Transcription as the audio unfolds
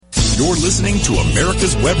You're listening to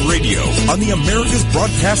America's Web Radio on the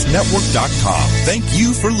AmericasBroadcastNetwork.com. Thank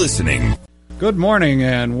you for listening. Good morning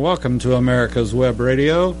and welcome to America's Web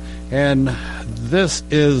Radio. And this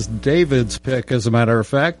is David's pick, as a matter of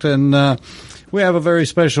fact. And we have a very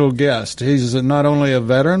special guest. He's not only a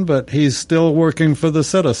veteran, but he's still working for the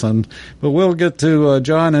Citizen. But we'll get to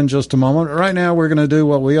John in just a moment. Right now we're going to do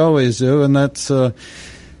what we always do, and that's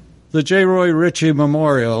the J. Roy Ritchie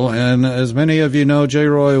Memorial. And as many of you know, J.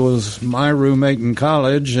 Roy was my roommate in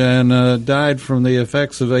college and died from the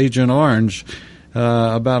effects of Agent Orange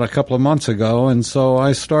about a couple of months ago. And so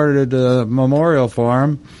I started a memorial for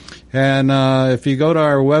him. And if you go to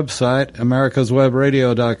our website,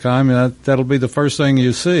 americaswebradio.com, that'll be the first thing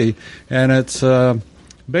you see. And it's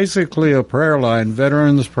basically a prayer line,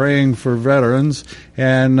 veterans praying for veterans.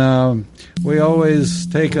 And we always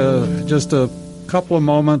take just a couple of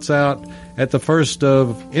moments out at the first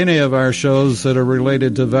of any of our shows that are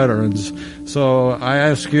related to veterans. So I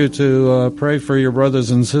ask you to pray for your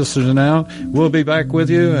brothers and sisters now. We'll be back with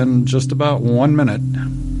you in just about 1 minute.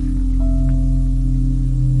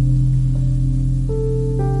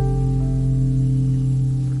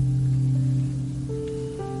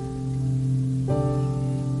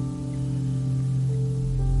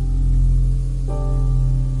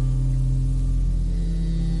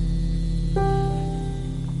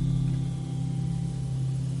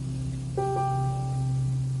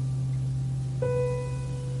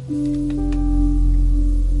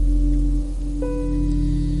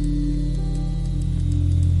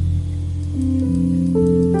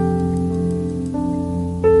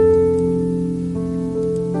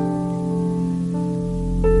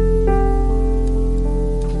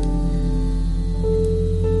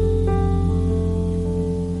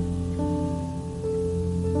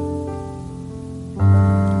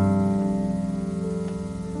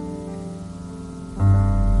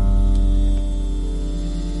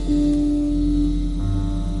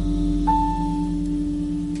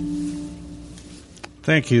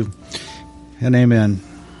 Thank you, and amen.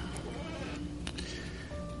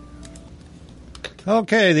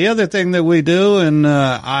 Okay, the other thing that we do, and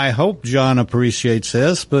I hope John appreciates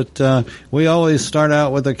this, but we always start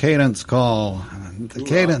out with a cadence call.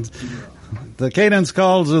 The cadence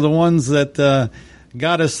calls are the ones that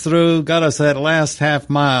got us that last half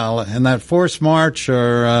mile, and that forced march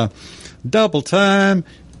or double time.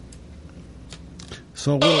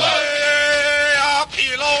 So we'll...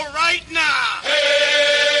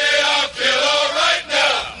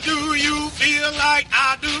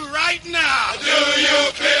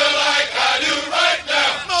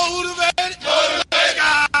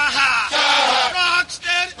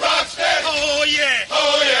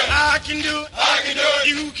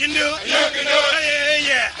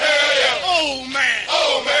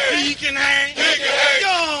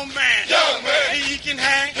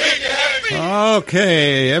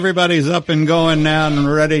 Okay, everybody's up and going now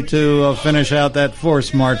and ready to finish out that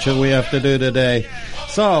force march that we have to do today.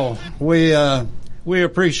 So we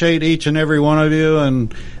appreciate each and every one of you,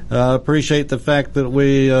 and appreciate the fact that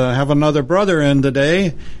we have another brother in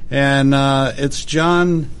today, and it's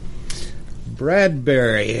John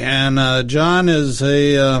Bradbury. And John is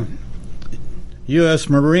a U.S.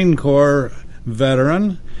 Marine Corps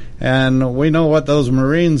veteran, and we know what those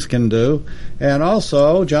Marines can do. And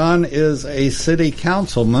also, John is a city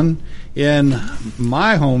councilman in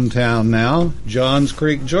my hometown now, Johns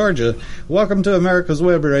Creek, Georgia. Welcome to America's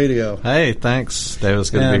Web Radio. Hey, thanks, David.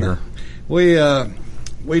 It's good to be here.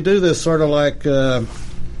 We do this sort of like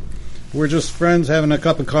we're just friends having a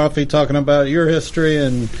cup of coffee, talking about your history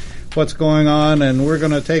and what's going on, and we're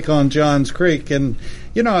going to take on Johns Creek. And,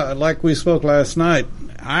 you know, like we spoke last night,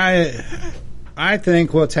 I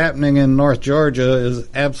think what's happening in North Georgia is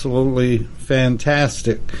absolutely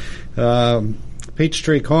fantastic.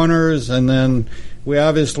 Peachtree Corners, and then we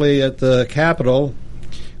obviously at the Capitol,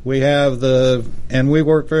 we have and we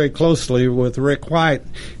work very closely with Rick White,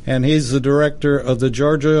 and he's the director of the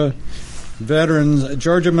Georgia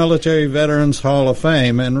Military Veterans Hall of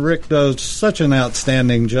Fame, and Rick does such an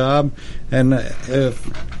outstanding job. And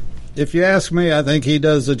if you ask me, I think he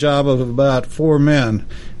does the job of about 4 men.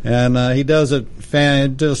 And he does it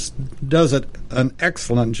an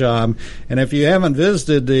excellent job. And if you haven't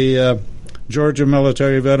visited the Georgia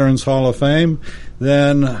Military Veterans Hall of Fame,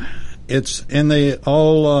 then it's in the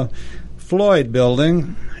old Floyd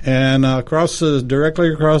building, and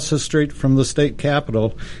directly across the street from the state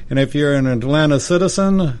capitol. And if you're an Atlanta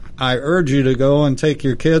citizen, I urge you to go and take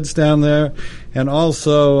your kids down there. And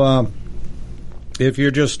also, if you're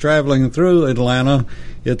just traveling through Atlanta,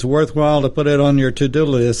 it's worthwhile to put it on your to-do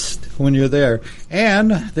list when you're there.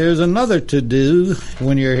 And there's another to-do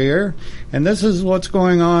when you're here, and this is what's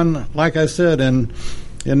going on, like I said, in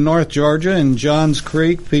North Georgia, in Johns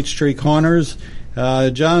Creek, Peachtree Corners.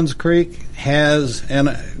 Johns Creek has, and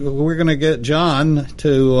we're going to get John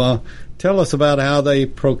to tell us about how they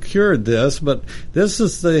procured this, but this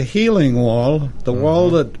is the healing wall, the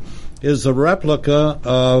wall that is a replica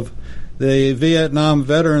of the Vietnam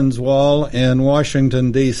Veterans Wall in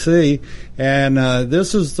Washington, D.C., and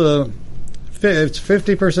this is it's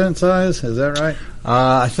 50% size, is that right?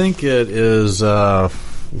 I think it is 1/4.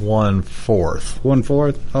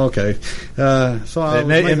 1/4? Okay. So it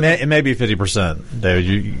may be 50%, David.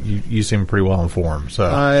 You seem pretty well informed. So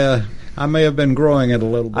I may have been growing it a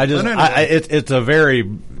little bit. It's a very,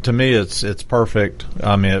 to me, it's perfect.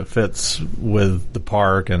 I mean, it fits with the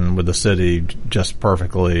park and with the city just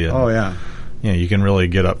perfectly. And, you can really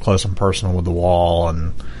get up close and personal with the wall.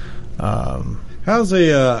 And how's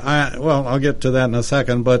the? I'll get to that in a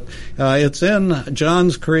second. But it's in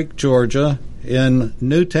Johns Creek, Georgia, in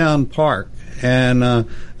Newtown Park, and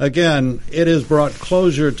again, it has brought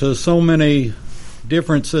closure to so many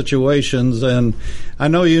different situations, and I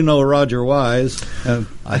know you know Roger Wise.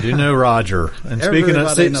 I do know Roger. And speaking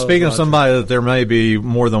of somebody that there may be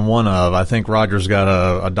more than one of, I think Roger's got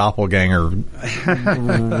a doppelganger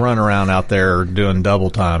run around out there doing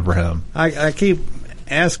double time for him. I keep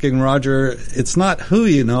asking Roger, it's not who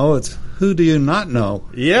you know, it's who do you not know?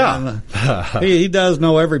 Yeah. And, he does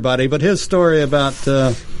know everybody, but his story about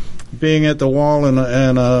being at the wall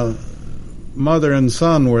and mother and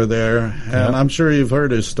son were there, and I'm sure you've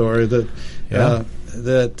heard his story that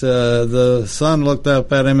the son looked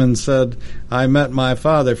up at him and said, "I met my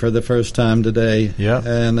father for the first time today." Yeah,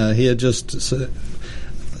 and he had just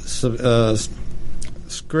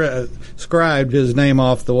scribed his name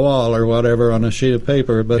off the wall or whatever on a sheet of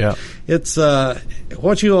paper. But it's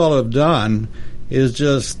what you all have done is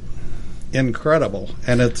just incredible,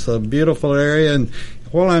 and it's a beautiful area. And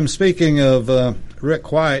while I'm speaking of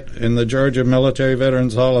Rick White in the Georgia Military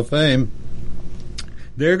Veterans Hall of Fame,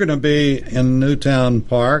 they're going to be in Newtown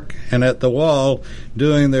Park and at the wall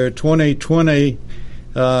doing their 2020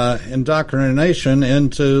 indoctrination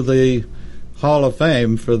into the Hall of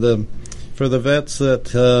Fame for the vets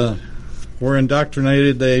that were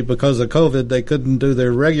indoctrinated. Because of COVID, they couldn't do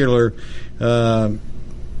their regular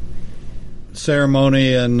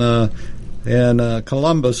ceremony in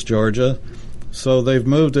Columbus, Georgia, so they've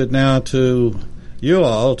moved it now to you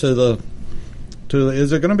all to the.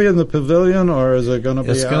 Is it going to be in the pavilion or is it going to be?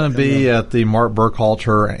 It's going to be at the Mark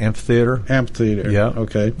Burkhalter Amphitheater. Yeah.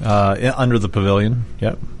 Okay. Under the pavilion.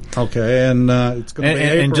 Yep. Okay, and it's going to be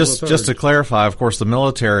April and just to clarify, of course, the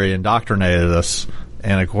military indoctrinated us,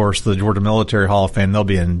 and of course, the Georgia Military Hall of Fame, they'll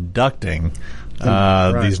be inducting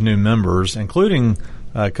these new members, including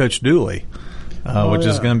Coach Dooley. Which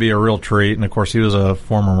is going to be a real treat. And, of course, he was a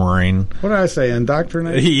former Marine. What did I say,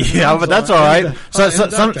 indoctrinated? Yeah, but that's all right.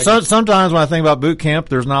 Sometimes when I think about boot camp,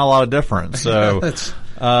 there's not a lot of difference. So, there's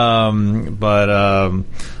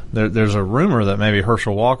a rumor that maybe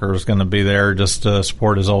Herschel Walker is going to be there just to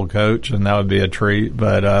support his old coach, and that would be a treat.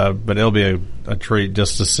 But it'll be a treat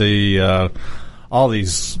just to see all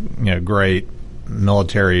these great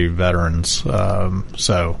military veterans.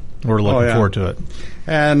 So we're looking forward to it.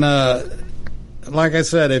 And like I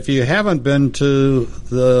said, if you haven't been to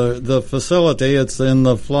the facility, it's in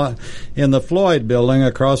the Floyd building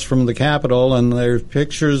across from the Capitol, and there's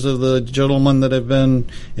pictures of the gentlemen that have been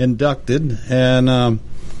inducted. And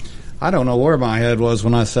I don't know where my head was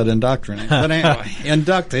when I said indoctrinated, but anyway,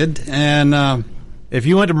 inducted. And if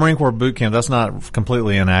you went to Marine Corps boot camp, that's not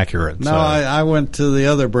completely inaccurate. No, I went to the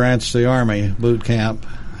other branch, the Army boot camp,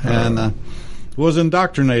 and was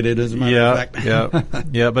indoctrinated, as a matter of fact.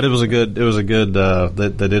 Yeah, but it was a good. They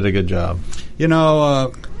did a good job.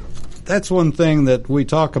 That's one thing that we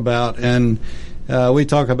talk about, and we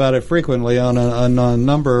talk about it frequently on a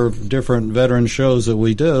number of different veteran shows that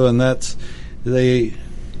we do, and that's the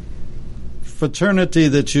fraternity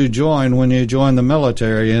that you join when you join the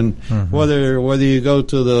military, and whether you go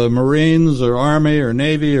to the Marines or Army or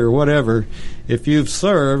Navy or whatever, if you've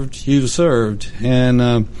served, you've served,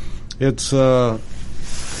 and it's we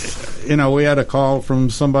had a call from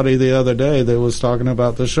somebody the other day that was talking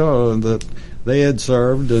about the show and that they had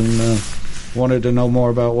served and wanted to know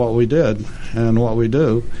more about what we did and what we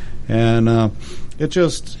do, and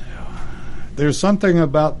there's something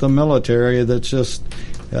about the military that's just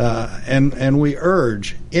and we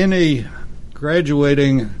urge any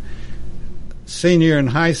graduating senior in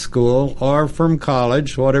high school or from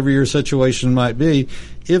college, whatever your situation might be,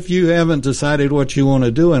 if you haven't decided what you want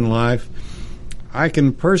to do in life, I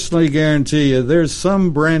can personally guarantee you there's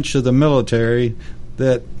some branch of the military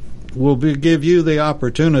that will give you the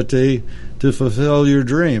opportunity to fulfill your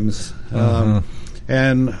dreams.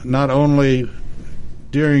 And not only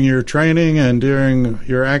during your training and during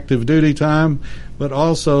your active duty time, but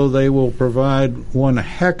also they will provide one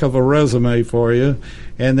heck of a resume for you,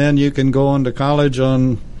 and then you can go on to college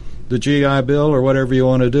on the GI Bill or whatever you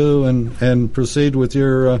want to do and proceed with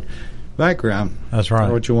your background. That's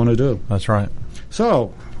right. What you want to do. That's right.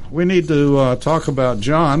 So we need to talk about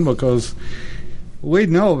John, because we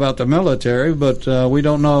know about the military, but we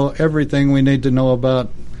don't know everything we need to know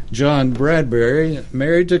about John Bradbury,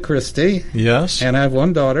 married to Christy. Yes. And I have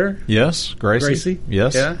one daughter. Yes, Gracie.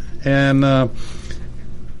 Yes. Yeah. And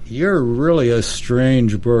you're really a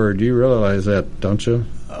strange bird. You realize that, don't you?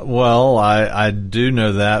 Well, I do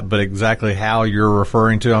know that, but exactly how you're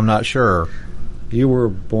referring to, I'm not sure. You were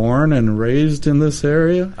born and raised in this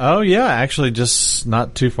area? Oh, yeah, actually just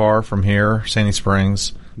not too far from here, Sandy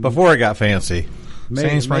Springs, before it got fancy.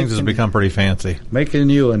 Sandy Springs has become pretty fancy. Making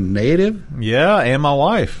you a native? Yeah, and my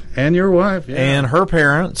wife. And your wife, yeah. And her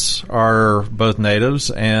parents are both natives,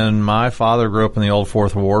 and my father grew up in the old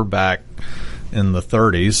Fourth Ward back in the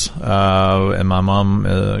 30s, and my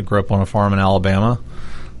mom grew up on a farm in Alabama.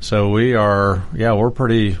 So we're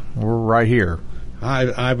right here.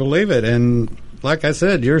 I believe it, and like I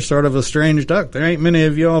said, you're sort of a strange duck. There ain't many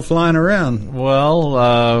of you all flying around.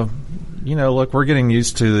 Well, look, we're getting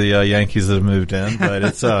used to the Yankees that have moved in, but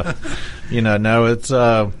it's,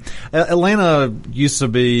 Atlanta used to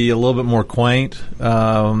be a little bit more quaint.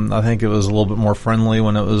 I think it was a little bit more friendly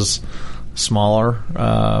when it was smaller,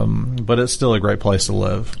 but it's still a great place to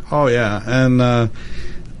live. Oh, yeah, and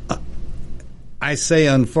I say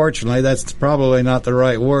unfortunately, that's probably not the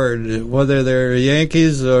right word. Whether they're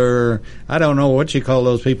Yankees or I don't know what you call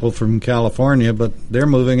those people from California, but they're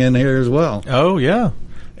moving in here as well. Oh, yeah.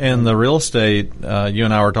 And the real estate, you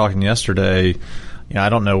and I were talking yesterday, I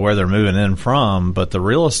don't know where they're moving in from, but the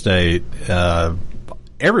real estate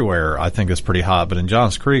everywhere I think is pretty hot, but in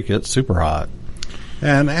Johns Creek it's super hot.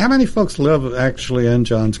 And how many folks live actually in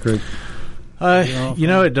Johns Creek?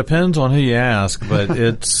 It depends on who you ask, but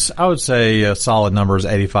I would say a solid number is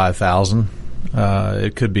 85,000.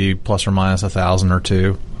 It could be plus or minus 1,000 or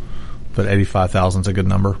two, but 85,000 is a good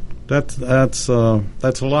number. That's a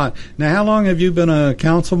lot. Now, how long have you been a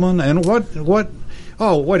councilman? And what?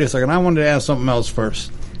 Oh, wait a second. I wanted to ask something else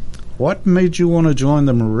first. What made you want to join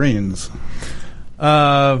the Marines?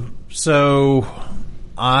 So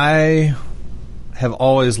I have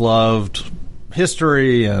always loved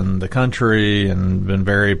history and the country and been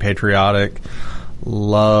very patriotic.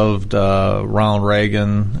 Loved Ronald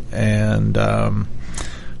Reagan, and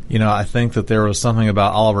I think that there was something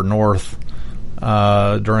about Oliver North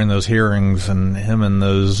during those hearings, and him in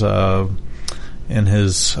those in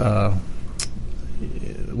his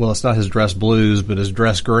it's not his dress blues, but his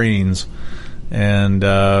dress greens. And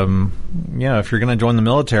if you're going to join the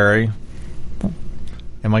military,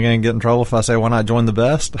 am I going to get in trouble if I say why not join the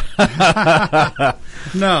best?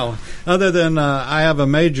 No, other than I have a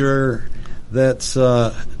major that's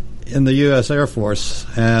in the U.S. Air Force,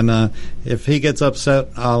 and if he gets upset,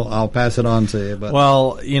 I'll pass it on to you. But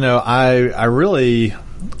well, I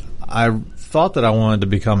thought that I wanted to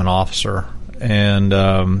become an officer, and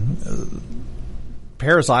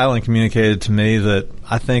Parris Island communicated to me that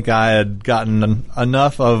I think I had gotten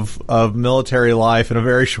enough of military life in a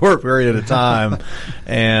very short period of time,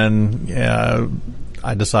 and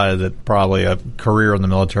I decided that probably a career in the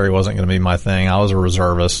military wasn't going to be my thing. I was a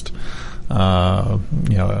reservist,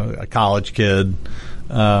 a college kid,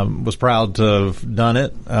 was proud to have done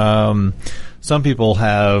it. Some people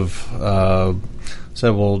have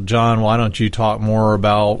said, well, John, why don't you talk more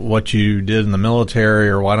about what you did in the military,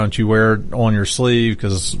 or why don't you wear it on your sleeve?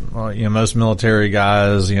 Because most military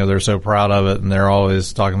guys, they're so proud of it, and they're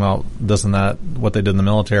always talking about this and that, what they did in the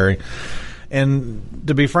military. And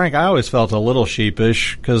to be frank, I always felt a little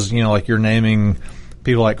sheepish because, like you're naming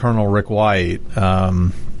people like Colonel Rick White.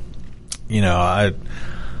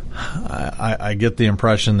 I get the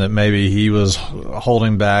impression that maybe he was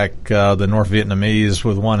holding back the North Vietnamese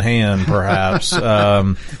with one hand, perhaps.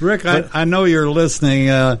 Rick, I know you're listening.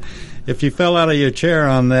 If you fell out of your chair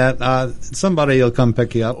on that, somebody will come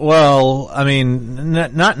pick you up. Well, I mean,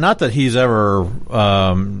 not that he's ever.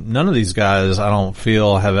 None of these guys, I don't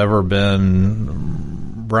feel, have ever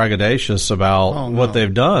been braggadocious about what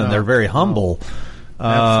they've done. They're very humble.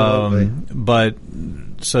 Absolutely. But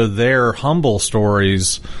so their humble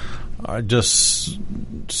stories just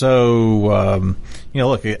so,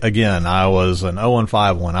 look, again, I was an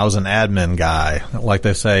 0-5 one. I was an admin guy, like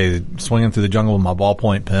they say, swinging through the jungle with my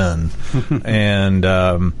ballpoint pen. And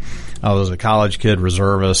I was a college kid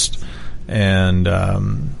reservist. And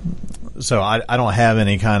so I don't have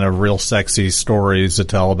any kind of real sexy stories to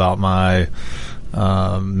tell about my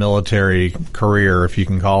military career, if you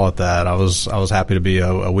can call it that. I was happy to be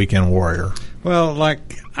a weekend warrior. Well,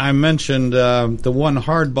 like I mentioned, the one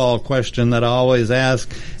hardball question that I always ask,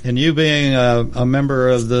 and you being a member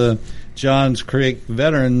of the Johns Creek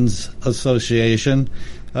Veterans Association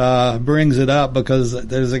brings it up because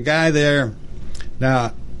there's a guy there.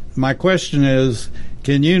 Now, my question is,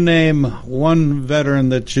 can you name one veteran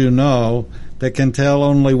that you know that can tell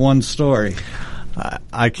only one story?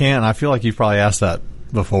 I can't. I feel like you've probably asked that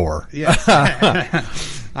before. Yeah.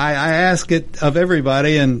 I ask it of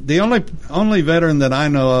everybody, and the only veteran that I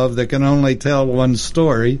know of that can only tell one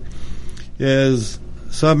story is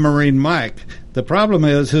Submarine Mike. The problem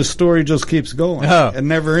is his story just keeps going. It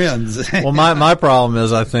never ends. Well, my problem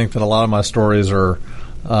is I think that a lot of my stories are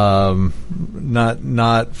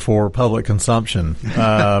not for public consumption,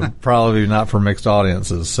 probably not for mixed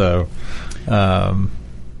audiences. So,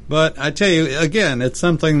 but I tell you again, it's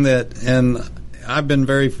something that, and I've been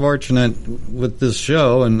very fortunate with this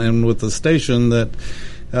show and with the station that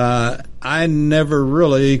I never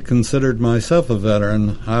really considered myself a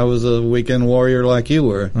veteran. I was a weekend warrior like you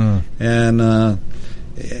were, and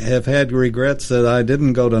have had regrets that I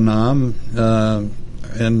didn't go to Nam.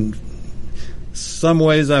 And some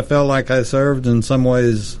ways I felt like I served, in some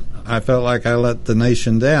ways I felt like I let the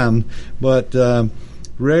nation down. But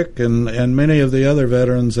Rick and many of the other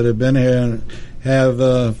veterans that have been here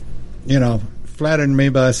have, flattered me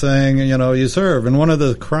by saying, you serve. And one of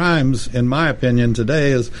the crimes, in my opinion, today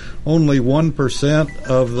is only 1%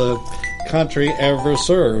 of the country ever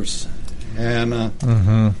serves. And,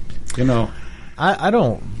 I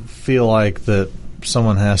don't feel like that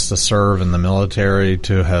someone has to serve in the military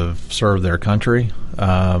to have served their country.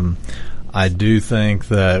 I do think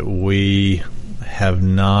that we have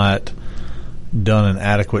not done an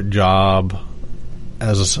adequate job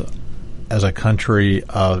as a country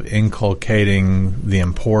of inculcating the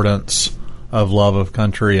importance of love of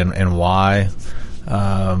country and why.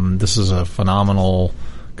 This is a phenomenal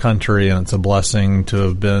country, and it's a blessing to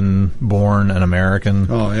have been born an American.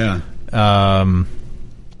 Oh, yeah.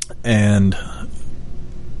 And,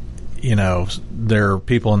 there are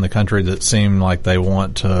people in the country that seem like they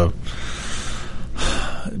want to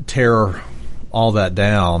tear all that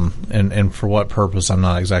down, and for what purpose, I'm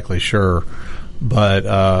not exactly sure. But,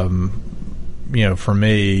 for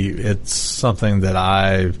me, it's something that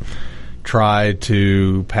I try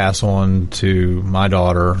to pass on to my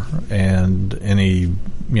daughter and any,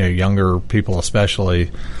 younger people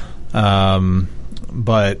especially.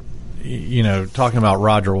 But, talking about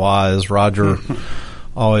Roger Wise, Roger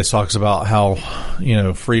always talks about how,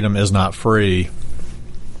 freedom is not free.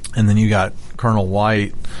 And then you got Colonel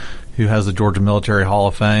White, who has the Georgia Military Hall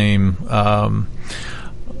of Fame.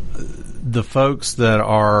 The folks that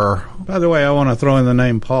are... By the way, I want to throw in the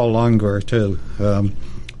name Paul Longar, too.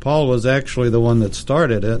 Paul was actually the one that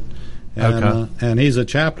started it, and he's a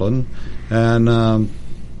chaplain. And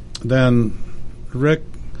then Rick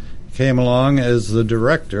came along as the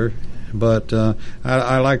director, but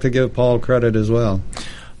I like to give Paul credit as well.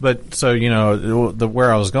 But, so,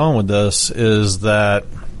 where I was going with this is that,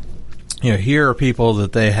 here are people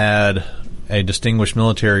that they had a distinguished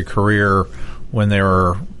military career when they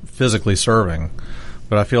were physically serving,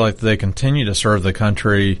 but I feel like they continue to serve the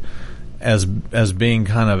country as being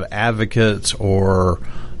kind of advocates, or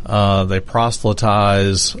they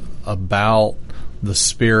proselytize about the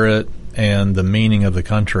spirit and the meaning of the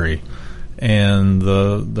country and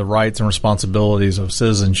the rights and responsibilities of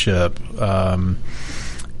citizenship, and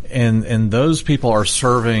those people are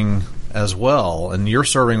serving as well. And you're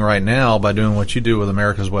serving right now by doing what you do with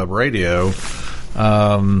America's Web Radio.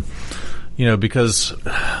 Because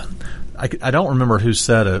I don't remember who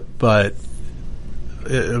said it, but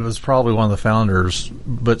it was probably one of the founders.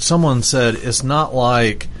 But someone said it's not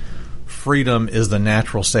like freedom is the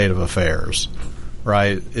natural state of affairs,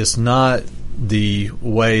 right? It's not the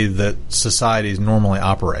way that societies normally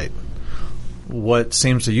operate. What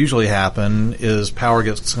seems to usually happen is power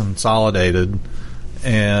gets consolidated,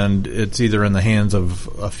 and it's either in the hands of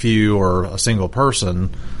a few or a single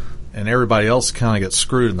person, and everybody else kind of gets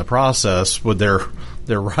screwed in the process with their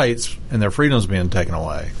rights and their freedoms being taken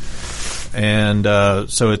away. And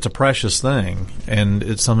so it's a precious thing, and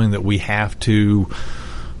it's something that we have to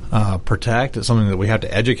protect. It's something that we have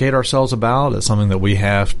to educate ourselves about. It's something that we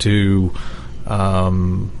have to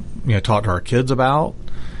talk to our kids about.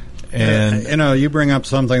 And you bring up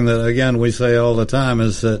something that, again, we say all the time,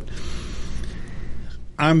 is that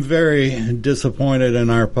I'm very disappointed in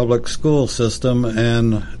our public school system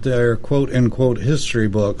and their quote-unquote history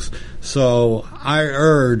books. So I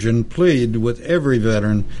urge and plead with every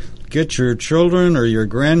veteran, get your children or your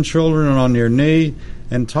grandchildren on your knee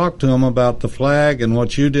and talk to them about the flag and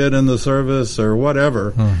what you did in the service or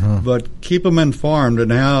whatever. Mm-hmm. But keep them informed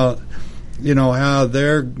and how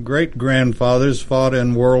their great-grandfathers fought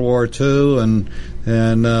in World War II and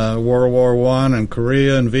World War I and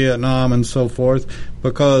Korea and Vietnam and so forth,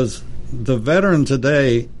 because the veteran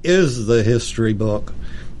today is the history book.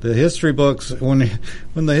 The history books, when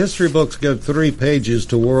the history books give 3 pages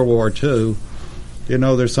to World War II,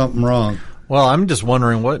 there's something wrong. Well, I'm just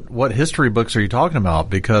wondering what history books are you talking about?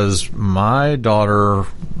 Because my daughter,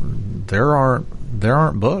 there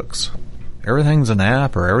aren't books. Everything's an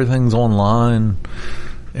app or everything's online,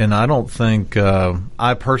 and I don't think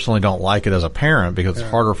I personally don't like it as a parent because it's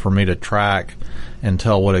harder for me to track and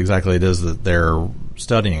tell what exactly it is that they're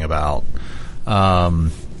studying about. But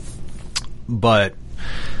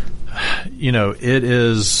it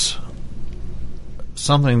is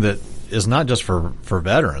something that is not just for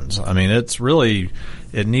veterans. I mean,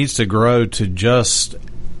 it needs to grow to just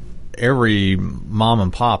every mom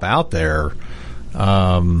and pop out there.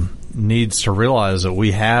 Needs to realize that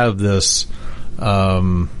we have this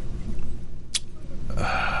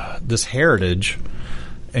this heritage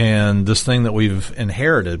and this thing that we've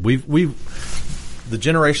inherited. The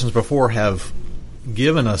generations before have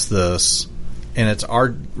given us this, and it's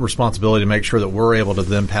our responsibility to make sure that we're able to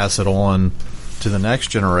then pass it on to the next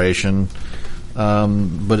generation.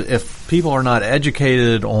 But if people are not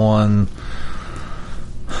educated on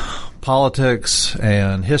politics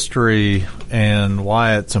and history and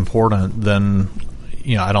why it's important, then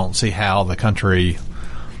I don't see how the country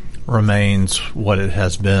remains what it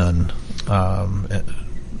has been for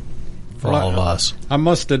all of us. I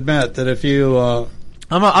must admit that if you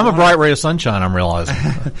I'm a bright ray of sunshine, I'm realizing.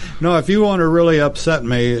 No, if you want to really upset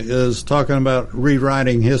me is talking about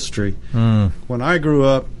rewriting history. When I grew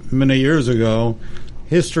up many years ago,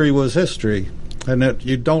 history was history. And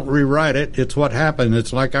you don't rewrite it. It's what happened.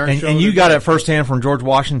 It's like our show. And you got it firsthand from George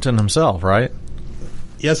Washington himself, right?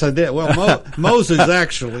 Yes, I did. Well, Moses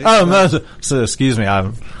actually. Oh, Moses. So, excuse me.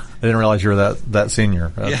 I didn't realize you were that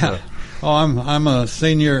senior. Yeah. I'm a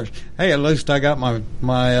senior. Hey, at least I got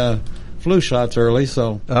my flu shots early.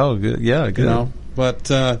 So. Oh, good. Yeah, good. But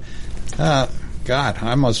God,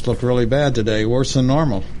 I must look really bad today. Worse than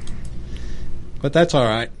normal. But that's all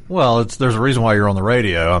right. Well, there's a reason why you're on the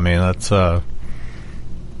radio. I mean, that's.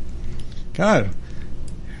 God,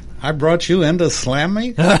 I brought you in to slam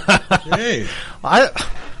me? Hey. I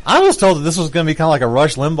was told that this was going to be kind of like a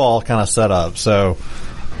Rush Limbaugh kind of setup, so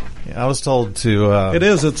I was told to... it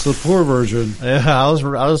is. It's the poor version. Yeah, I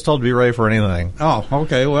was told to be ready for anything. Oh,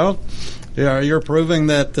 okay. Well, yeah, you're proving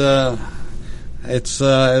that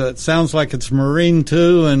it sounds like it's Marine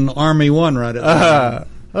 2 and Army 1 right at the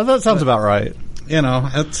well, that sounds about right.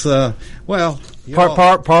 It's... well...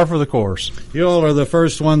 Par for the course. You all are the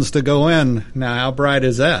first ones to go in. Now, how bright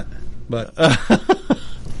is that? But,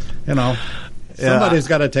 somebody's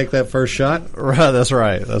got to take that first shot. Right, that's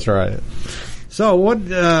right. So what,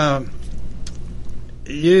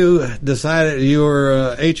 you decided you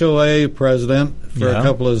were HOA president for a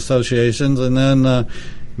couple of associations and then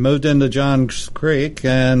moved into Johns Creek.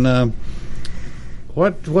 And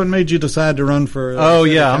what made you decide to run for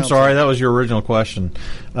council? I'm sorry. That was your original question.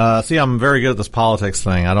 See, I'm very good at this politics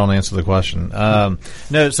thing. I don't answer the question.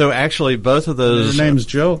 No, so actually both of those... Your name's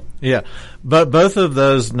Joe? Yeah. But both of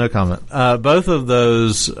those... No comment. Both of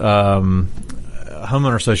those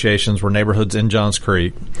homeowner associations were neighborhoods in Johns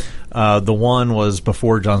Creek. The one was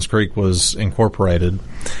before Johns Creek was incorporated.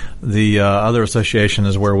 The other association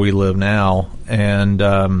is where we live now. And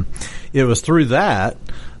it was through that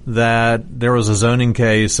there was a zoning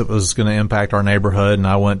case that was going to impact our neighborhood, and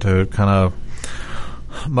I went to kind of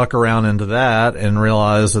muck around into that and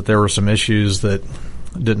realized that there were some issues that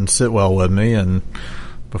didn't sit well with me. And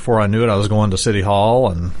before I knew it, I was going to City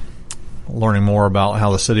Hall and learning more about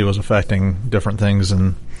how the city was affecting different things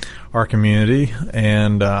in our community.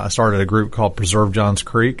 And I started a group called Preserve Johns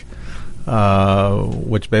Creek,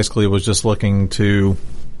 which basically was just looking to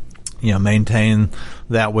maintain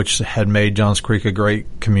that which had made Johns Creek a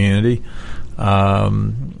great community.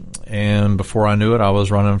 And before I knew it, I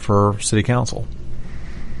was running for city council.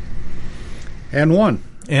 And won.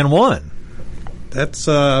 That's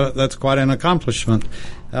quite an accomplishment.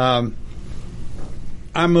 I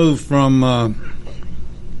moved from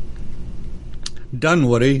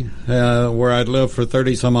Dunwoody, where I'd lived for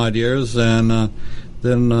 30-some-odd years, and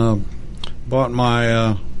then bought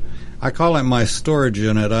my, I call it my storage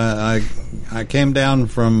unit. I came down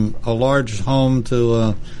from a large home to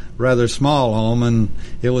a rather small home, and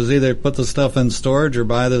it was either put the stuff in storage or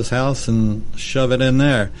buy this house and shove it in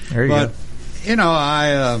there. There you go. You know,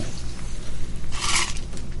 I've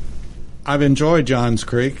enjoyed Johns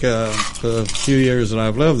Creek the few years that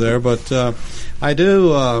I've lived there, but I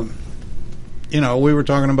do, you know, we were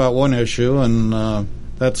talking about one issue, and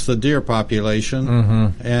that's the deer population.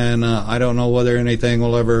 Mm-hmm. And I don't know whether anything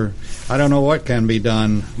will ever, I don't know what can be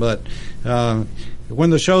done, but when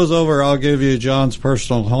the show's over, I'll give you John's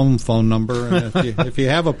personal home phone number. And if you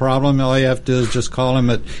have a problem, all you have to do is just call him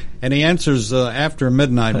and he answers after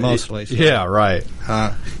midnight mostly. So. Yeah, right.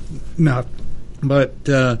 No, but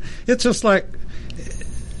it's just like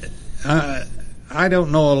I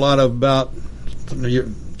don't know a lot about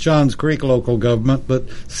Johns Creek local government, but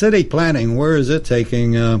city planning, where is it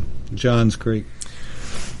taking Johns Creek?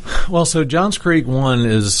 Well, so Johns Creek 1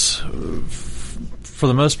 is, for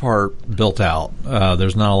the most part, built out.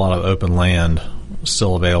 There's not a lot of open land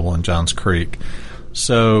still available in Johns Creek.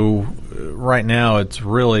 So right now it's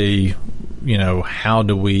really, you know, how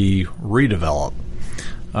do we redevelop?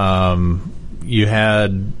 You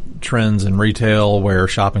had trends in retail where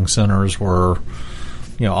shopping centers were,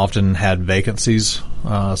 you know, often had vacancies,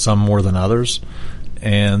 some more than others.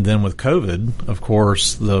 And then with COVID, of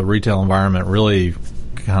course, the retail environment really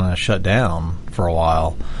kind of shut down for a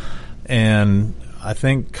while. And I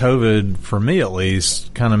think COVID, for me at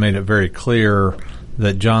least, kind of made it very clear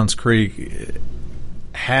that Johns Creek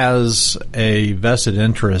has a vested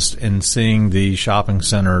interest in seeing the shopping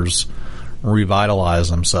centers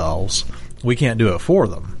revitalize themselves. We can't do it for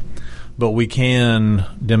them, but we can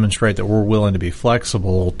demonstrate that we're willing to be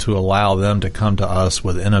flexible to allow them to come to us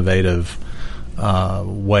with innovative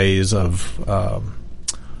ways of,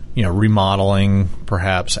 you know, remodeling,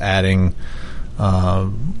 perhaps adding,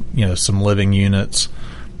 you know, some living units.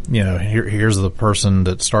 You know, here's the person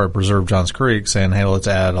that started Preserve Johns Creek saying, hey, let's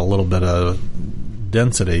add a little bit of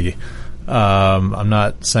density. I'm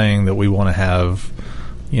not saying that we want to have,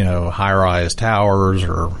 you know, high-rise towers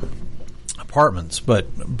or apartments, but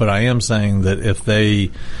I am saying that if they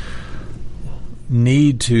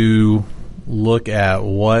need to look at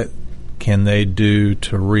what can they do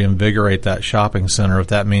to reinvigorate that shopping center, if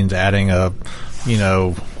that means adding a, you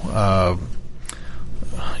know,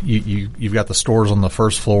 you've got the stores on the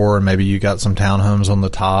first floor and maybe you got some townhomes on the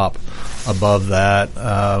top above that.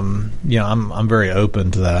 You know, I'm very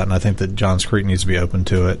open to that, and I think that Johns Creek needs to be open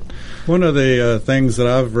to it. One of the things that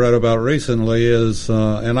I've read about recently is,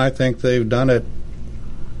 and I think they've done it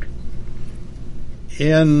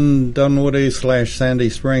in Dunwoody/Sandy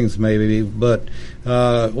Springs maybe, but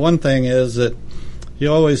one thing is that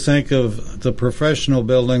you always think of the professional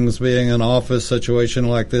buildings being an office situation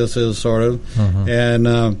like this is, sort of, mm-hmm.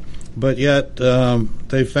 And but yet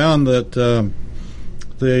they found that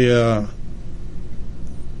the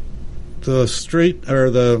street or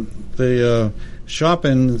the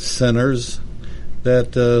shopping centers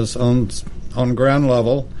that is on ground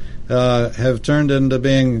level have turned into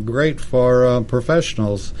being great for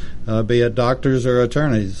professionals, be it doctors or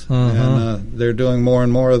attorneys, mm-hmm. and they're doing more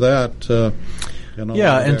and more of that.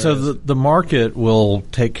 Yeah, and so the market will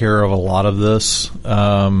take care of a lot of this.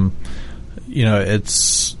 You know,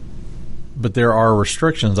 but there are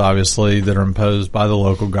restrictions, obviously, that are imposed by the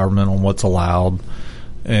local government on what's allowed.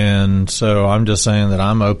 And so I'm just saying that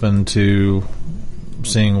I'm open to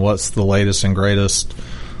seeing what's the latest and greatest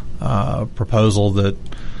proposal that,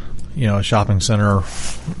 you know, a shopping center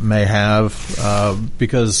may have,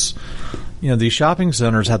 because, you know, these shopping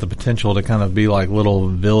centers have the potential to kind of be like little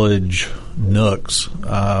village nooks,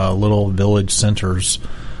 little village centers.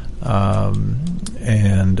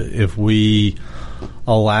 And if we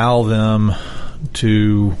allow them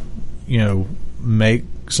to, you know, make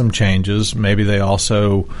some changes, maybe they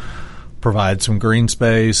also provide some green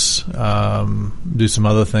space, do some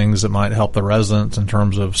other things that might help the residents in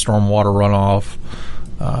terms of stormwater runoff.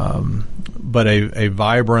 But a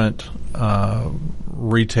vibrant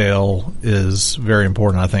retail is very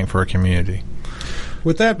important, I think, for a community.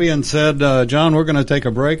 With that being said, John, we're going to take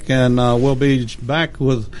a break, and we'll be back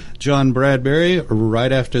with John Bradbury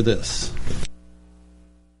right after this.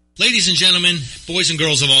 Ladies and gentlemen, boys and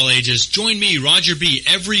girls of all ages, join me, Roger B.,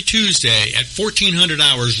 every Tuesday at 1400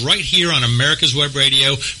 hours right here on America's Web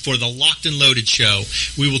Radio for the Locked and Loaded Show.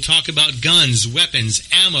 We will talk about guns, weapons,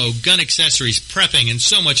 ammo, gun accessories, prepping, and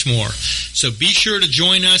so much more. So be sure to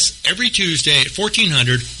join us every Tuesday at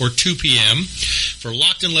 1400 or 2 p.m. for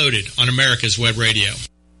Locked and Loaded on America's Web Radio.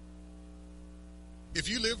 If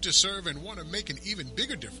you live to serve and want to make an even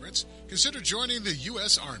bigger difference, consider joining the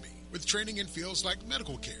U.S. Army. With training in fields like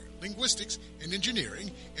medical care, linguistics, and engineering,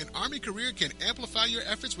 an Army career can amplify your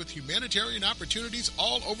efforts with humanitarian opportunities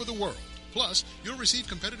all over the world. Plus, you'll receive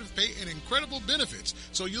competitive pay and incredible benefits,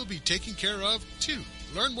 so you'll be taken care of, too.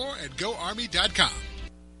 Learn more at GoArmy.com.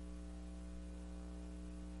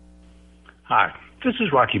 Hi, this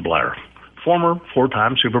is Rocky Blair, former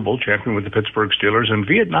four-time Super Bowl champion with the Pittsburgh Steelers and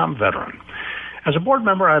Vietnam veteran. As a board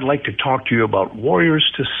member, I'd like to talk to you about Warriors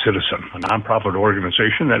to Citizen, a nonprofit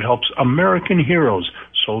organization that helps American heroes,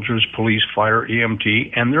 soldiers, police, fire,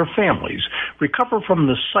 EMT, and their families recover from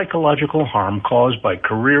the psychological harm caused by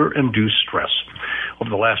career-induced stress. Over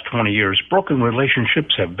the last 20 years, broken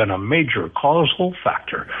relationships have been a major causal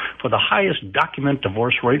factor for the highest documented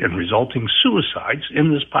divorce rate and resulting suicides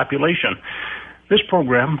in this population. This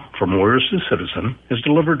program, From Warriors to Citizen, is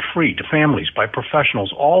delivered free to families by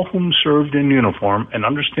professionals, all whom served in uniform and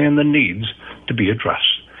understand the needs to be addressed.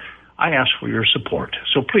 I ask for your support,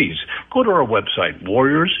 so please go to our website,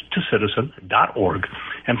 warriorstocitizen.org,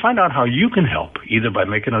 and find out how you can help, either by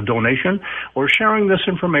making a donation or sharing this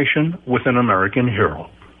information with an American hero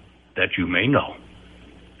that you may know.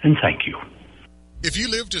 And thank you. If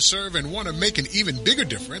you live to serve and want to make an even bigger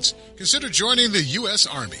difference, consider joining the U.S.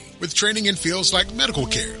 Army. With training in fields like medical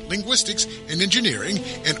care, linguistics, and engineering,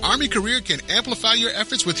 an Army career can amplify your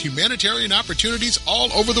efforts with humanitarian opportunities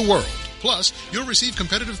all over the world. Plus, you'll receive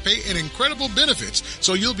competitive pay and incredible benefits,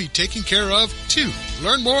 so you'll be taken care of, too.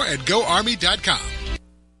 Learn more at GoArmy.com.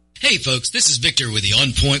 Hey folks, this is Victor with the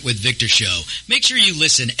On Point with Victor show. Make sure you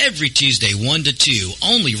listen every Tuesday 1 to 2,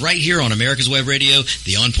 only right here on America's Web Radio,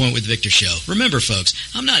 the On Point with Victor show. Remember folks,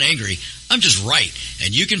 I'm not angry, I'm just right.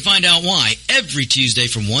 And you can find out why every Tuesday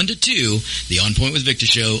from 1 to 2, the On Point with Victor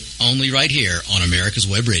show, only right here on America's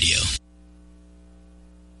Web Radio.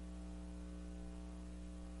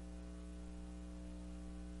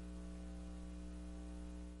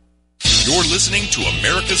 You're listening to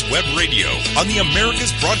America's Web Radio on the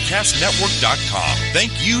AmericasBroadcastNetwork.com.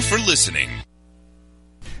 Thank you for listening.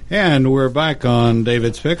 And we're back on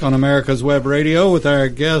David's Pick on America's Web Radio with our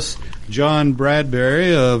guest, John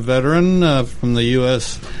Bradbury, a veteran from the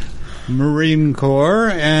U.S. Marine Corps,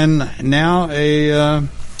 and now a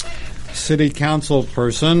city council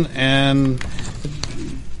person. And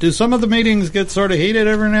do some of the meetings get sort of heated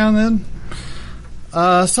every now and then?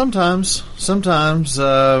 Sometimes. Sometimes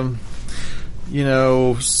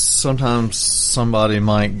somebody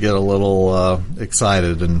might get a little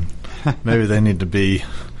excited and maybe they need to be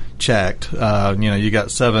checked. You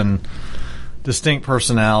got 7 distinct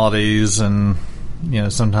personalities and,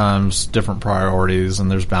 sometimes different priorities, and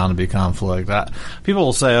there's bound to be conflict. People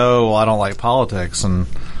will say, I don't like politics. And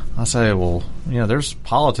I say, there's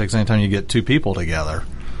politics anytime you get 2 people together.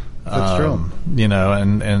 That's true.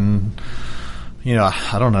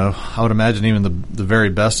 I don't know. I would imagine even the very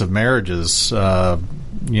best of marriages, there are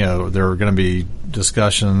going to be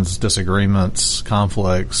discussions, disagreements,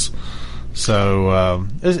 conflicts. So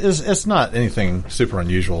it's not anything super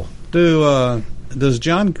unusual. Does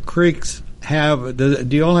John Creeks have? Do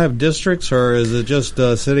you all have districts, or is it just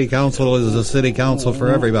city council? Is the city council for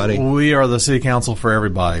everybody? We are the city council for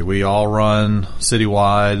everybody. We all run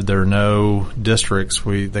citywide. There are no districts.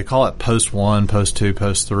 They call it Post 1, Post 2,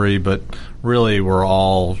 Post 3, but really we're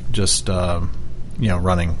all just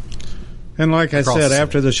running. And like I said,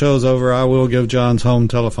 after the show's over, I will give John's home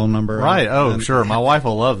telephone number. Right. Sure. My wife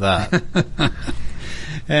will love that.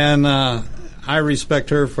 And I respect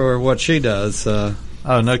her for what she does. No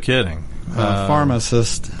kidding.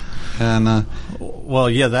 Pharmacist. And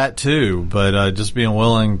that too. But just being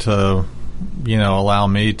willing to, allow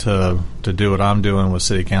me to do what I'm doing with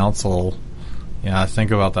city council. I think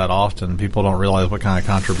about that often. People don't realize what kind of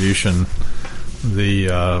contribution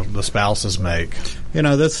the spouses make.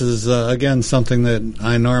 This is again something that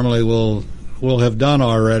I normally will have done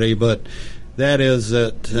already, but that is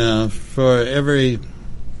that for every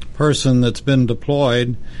person that's been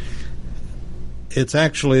deployed, it's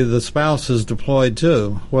actually the spouse is deployed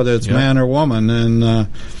too, whether it's man or woman, and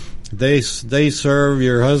they serve.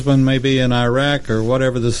 Your husband may be in Iraq or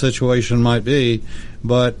whatever the situation might be,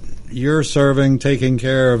 but you're serving, taking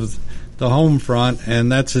care of the home front, and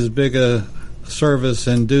that's as big a service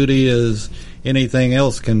and duty as anything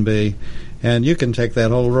else can be. And you can take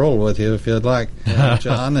that whole roll with you if you'd like,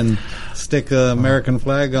 John, and stick the American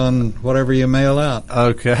flag on whatever you mail out.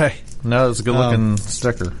 Okay. No, it's a good-looking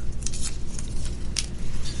sticker.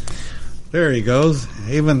 There he goes.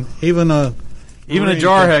 Even a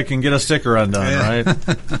jarhead can get a sticker undone, right?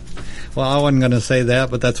 Well, I wasn't going to say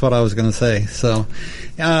that, but that's what I was going to say. So,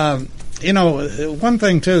 one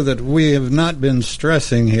thing, too, that we have not been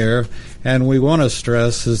stressing here, and we want to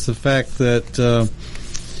stress, is the fact that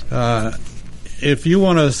if you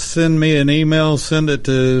want to send me an email, send it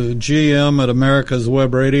to GM at America's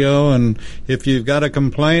Web Radio, and if you've got a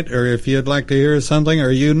complaint or if you'd like to hear something or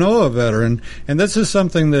you know a veteran, and this is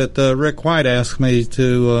something that Rick White asked me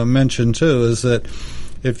to mention, too, is that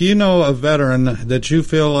if you know a veteran that you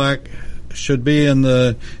feel like should be in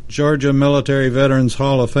the Georgia Military Veterans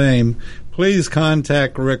Hall of Fame, please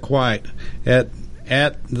contact Rick White at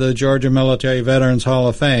the Georgia Military Veterans Hall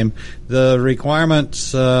of Fame. The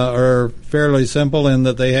requirements are fairly simple in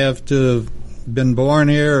that they have to have been born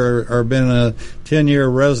here or been a 10-year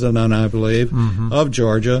resident, I believe, of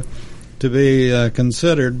Georgia to be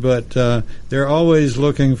considered. But they're always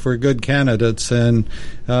looking for good candidates. And,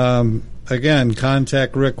 again,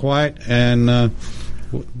 contact Rick White, and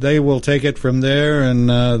they will take it from there,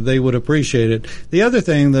 and they would appreciate it. The other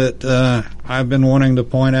thing that I've been wanting to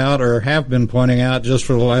point out, or have been pointing out just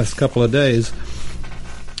for the last couple of days,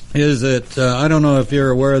 is that I don't know if you're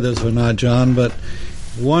aware of this or not, John, but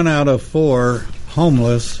 1 out of 4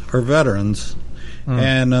 homeless are veterans.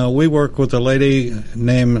 And we work with a lady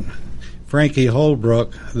named Frankie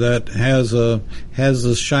Holbrook that has the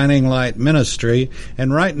Shining Light Ministry,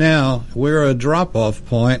 and right now we're a drop-off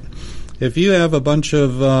point. If you have a bunch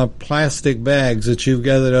of plastic bags that you've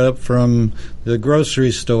gathered up from the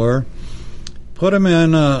grocery store, put them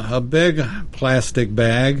in a big plastic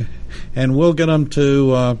bag, and we'll get them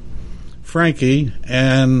to Frankie.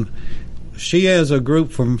 And she has a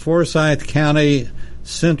group from Forsyth County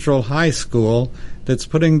Central High School that's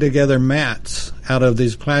putting together mats out of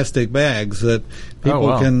these plastic bags that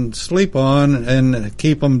people can sleep on and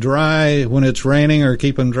keep them dry when it's raining, or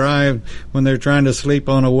keep them dry when they're trying to sleep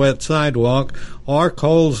on a wet sidewalk or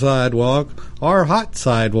cold sidewalk or hot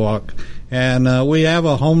sidewalk. And we have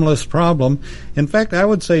a homeless problem. In fact, I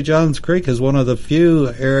would say Johns Creek is one of the few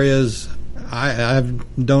areas I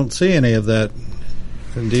don't see any of that.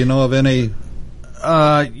 Do you know of any?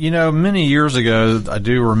 Many years ago, I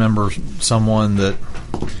do remember someone that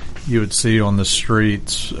you would see on the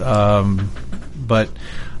streets. But,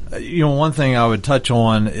 one thing I would touch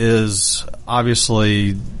on is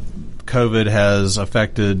obviously COVID has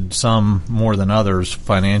affected some more than others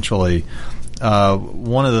financially.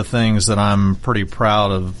 One of the things that I'm pretty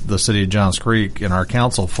proud of the city of Johns Creek and our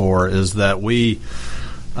council for is that we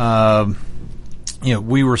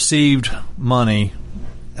received money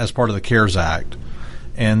as part of the CARES Act.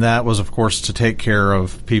 And that was, of course, to take care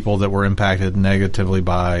of people that were impacted negatively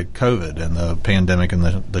by COVID and the pandemic and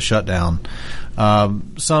the shutdown.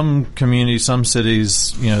 Some communities, some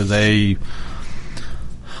cities, they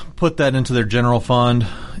put that into their general fund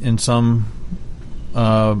in some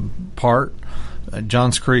part.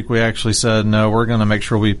 Johns Creek, we actually said, no, we're going to make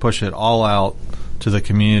sure we push it all out to the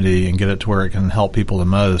community and get it to where it can help people the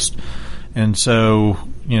most. And so,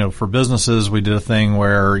 for businesses, we did a thing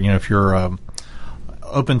where, if you're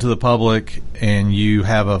open to the public and you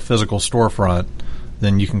have a physical storefront,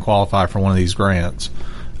 then you can qualify for one of these grants.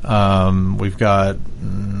 We've got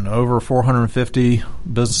over 450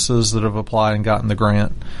 businesses that have applied and gotten the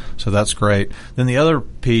grant, so that's great. Then the other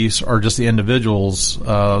piece are just the individuals,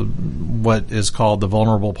 what is called the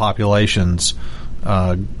vulnerable populations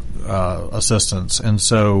assistance. And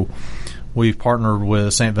so we've partnered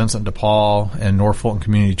with St. Vincent de Paul and North Fulton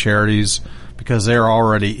Community Charities, because they're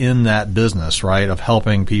already in that business, right, of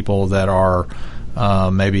helping people that are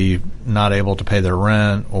maybe not able to pay their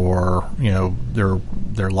rent, or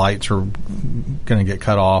their lights are going to get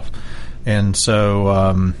cut off. And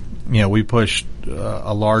so we pushed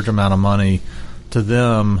a large amount of money to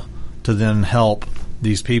them to then help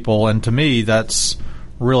these people. And to me, that's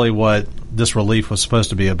really what this relief was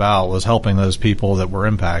supposed to be about, was helping those people that were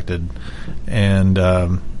impacted. And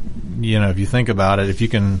if you think about it, if you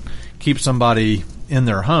can keep somebody in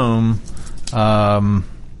their home, then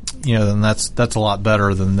that's a lot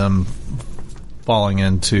better than them falling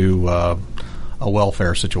into a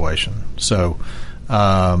welfare situation. So,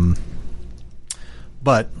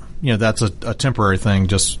 but that's a temporary thing,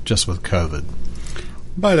 just with COVID.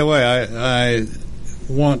 By the way, I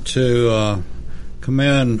want to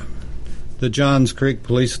commend the Johns Creek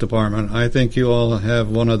Police Department. I think you all have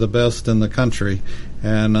one of the best in the country,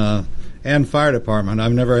 and fire department.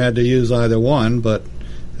 I've never had to use either one, but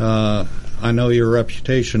I know your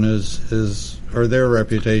reputation or their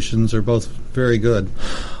reputations are both very good.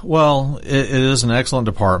 Well, it is an excellent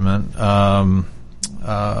department. The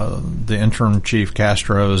interim chief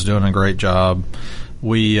Castro is doing a great job.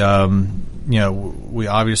 We we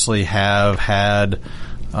obviously have had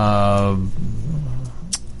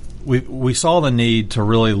we saw the need to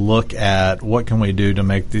really look at what can we do to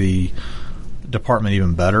make the department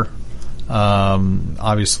even better.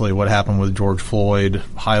 Obviously, what happened with George Floyd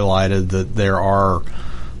highlighted that there are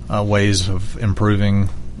ways of improving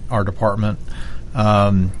our department.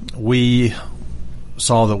 We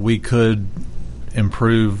saw that we could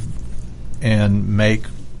improve and make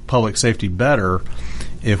public safety better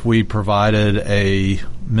if we provided a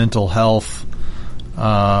mental health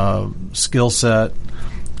skill set.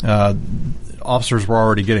 Officers were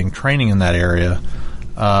already getting training in that area,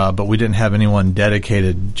 but we didn't have anyone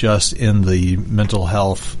dedicated just in the mental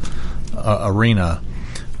health arena.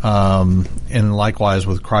 And likewise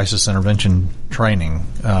with crisis intervention training,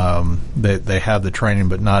 they have the training,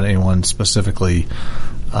 but not anyone specifically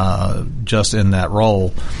just in that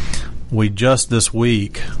role. We just this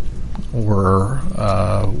week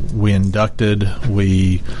we inducted,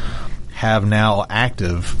 we have now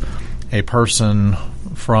active a person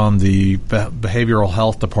from the behavioral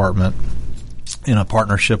health department in a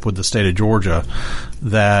partnership with the state of Georgia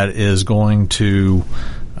that is going to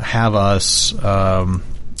have us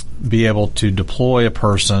be able to deploy a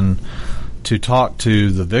person to talk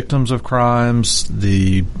to the victims of crimes,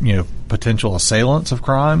 the potential assailants of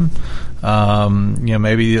crime.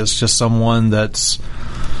 Maybe it's just someone that's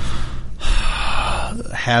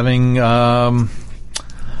having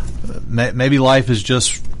maybe life is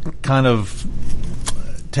just kind of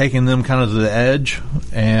taking them kind of to the edge,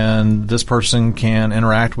 and this person can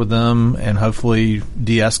interact with them and hopefully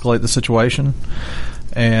de-escalate the situation.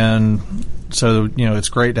 And so, it's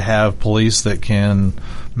great to have police that can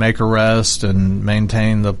make arrests and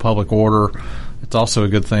maintain the public order. It's also a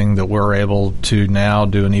good thing that we're able to now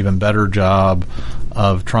do an even better job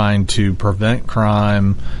of trying to prevent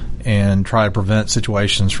crime and try to prevent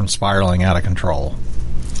situations from spiraling out of control.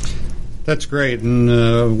 That's great,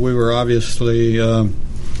 and we were obviously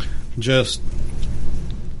just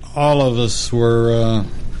all of us were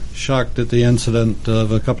shocked at the incident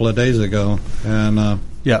of a couple of days ago, and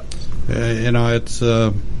it's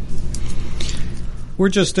we're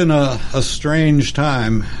just in a strange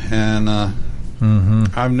time, and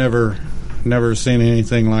I've never seen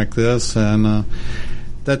anything like this, and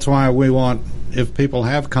that's why we want, if people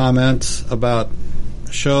have comments about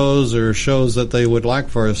shows or shows that they would like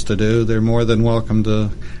for us to do, they're more than welcome to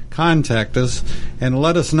contact us and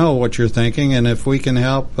let us know what you're thinking, and if we can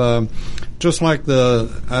help. Just like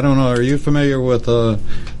I don't know, are you familiar with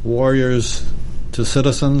Warriors to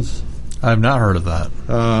Citizens? I've not heard of that.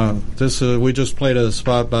 We just played a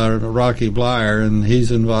spot by Rocky Blyer, and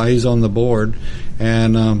he's involved. He's on the board,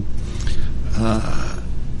 and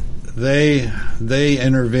they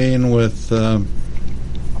intervene with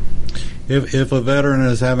if a veteran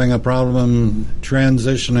is having a problem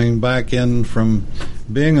transitioning back in from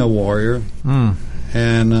being a warrior,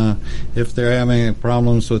 and if they're having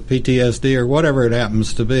problems with PTSD or whatever it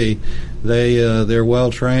happens to be, they're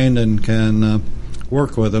well trained and can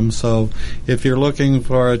work with them. So if you're looking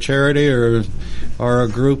for a charity or a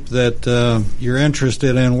group that you're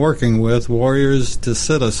interested in working with, Warriors to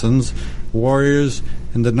Citizens, Warriors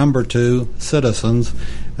and the number 2 Citizens,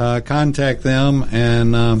 contact them,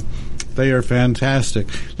 and they are fantastic.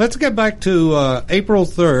 Let's get back to April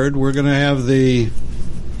 3rd. We're going to have the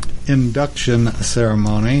induction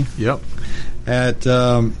ceremony. Yep. At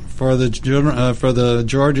for the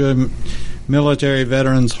Georgia Military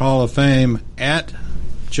Veterans Hall of Fame at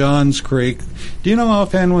Johns Creek. Do you know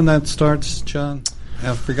offhand when that starts, John?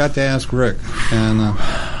 I forgot to ask Rick. And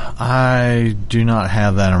I do not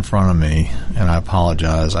have that in front of me, and I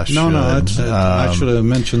apologize. I should. I should have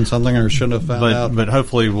mentioned something, or should have found out. But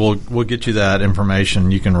hopefully we'll get you that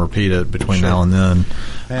information. You can repeat it between now and then.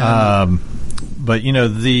 But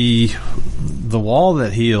the wall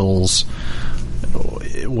that heals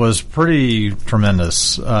was pretty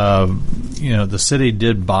tremendous. The city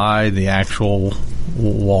did buy the actual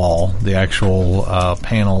wall, the actual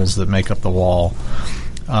panels that make up the wall.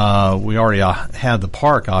 We already had the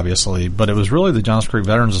park, obviously, but it was really the Johns Creek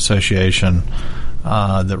Veterans Association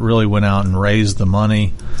that really went out and raised the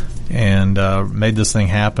money and made this thing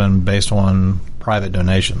happen based on private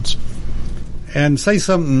donations. And say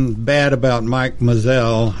something bad about Mike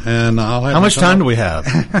Mazzell, and I'll have. How much time do we have?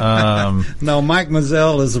 No, Mike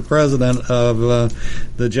Mazzell is the president of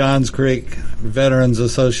the Johns Creek Veterans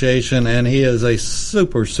Association, and he is a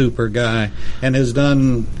super guy, and has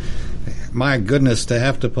done. My goodness, to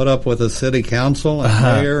have to put up with a city council and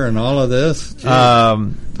mayor and all of this.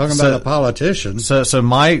 Talking about a politician. So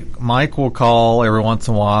Mike will call every once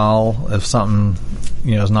in a while if something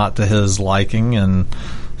is not to his liking, and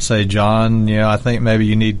say, John, I think maybe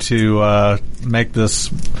you need to make this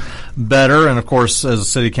better. And of course, as a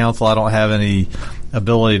city council, I don't have any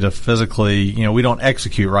ability to physically, we don't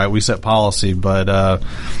execute, right? We set policy, but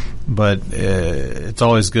it's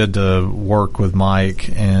always good to work with Mike,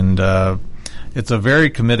 and it's a very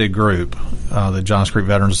committed group, the Johns Creek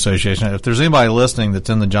Veterans Association. If there's anybody listening that's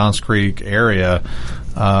in the Johns Creek area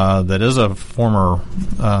that is a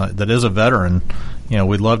veteran,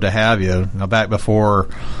 we'd love to have you. Now, back before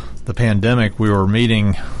the pandemic, we were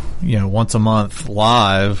meeting, once a month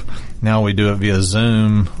live. Now we do it via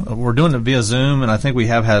Zoom. We're doing it via Zoom, and I think we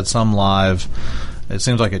have had some live. It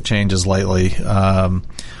seems like it changes lately.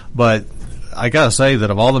 But I got to say that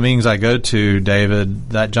of all the meetings I go to, David,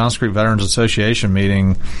 that Johns Creek Veterans Association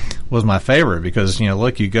meeting was my favorite because,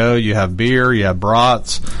 look, you go, you have beer, you have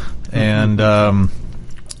brats, and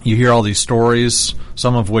you hear all these stories,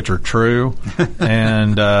 some of which are true.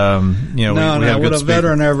 And, we have good would a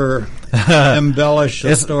veteran ever embellish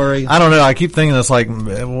a story? I don't know. I keep thinking it's like,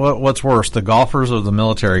 what's worse, the golfers or the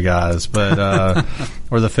military guys, but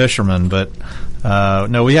or the fishermen? But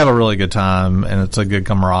no, we have a really good time, and it's a good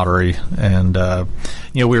camaraderie. And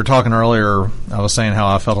we were talking earlier. I was saying how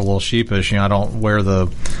I felt a little sheepish. I don't wear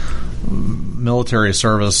the military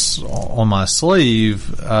service on my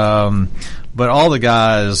sleeve, but all the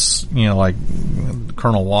guys, like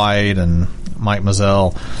Colonel White and Mike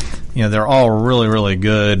Mazzell, they're all really, really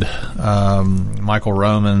good. Michael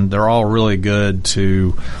Roman, they're all really good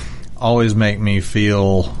to always make me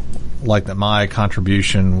feel like that my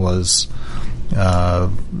contribution was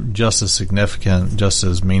just as significant, just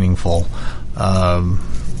as meaningful. And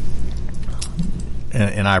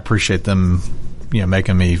I appreciate them,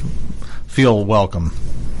 making me feel welcome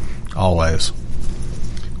always.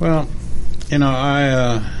 Well,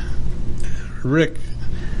 Rick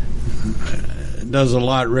does a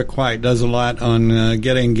lot. Rick White does a lot on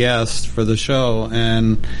getting guests for the show,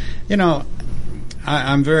 and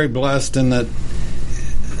I'm very blessed in that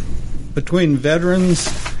between veterans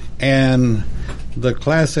and the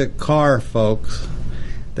classic car folks,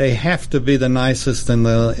 they have to be the nicest in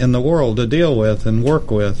the world to deal with and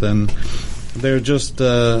work with, and they're just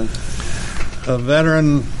a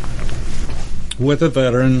veteran with a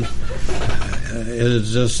veteran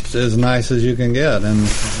is just as nice as you can get. And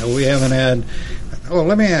we haven't had. Well,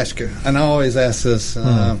 let me ask you, and I always ask this,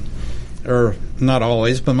 or not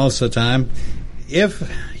always, but most of the time, if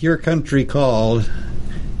your country called,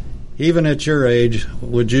 even at your age,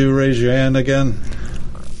 would you raise your hand again?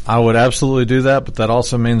 I would absolutely do that, but that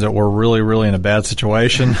also means that we're really, really in a bad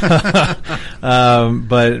situation. But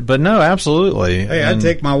no, absolutely. Hey, I'd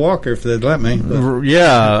take my walker if they'd let me.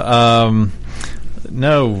 Yeah.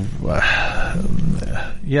 No.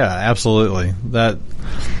 Yeah, absolutely. That.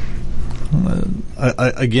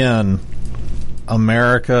 Again,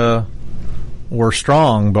 America, we're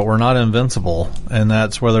strong, but we're not invincible, and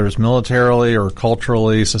that's whether it's militarily or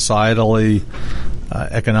culturally, societally,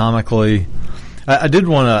 economically. I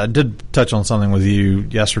did touch on something with you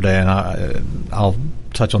yesterday, and I'll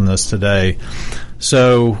touch on this today.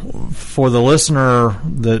 So, for the listener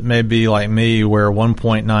that may be like me, where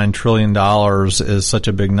 $1.9 trillion is such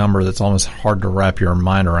a big number that's almost hard to wrap your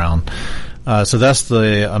mind around. So that's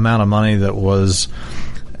the amount of money that was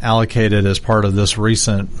allocated as part of this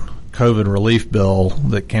recent COVID relief bill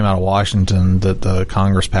that came out of Washington that the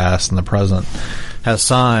Congress passed and the President has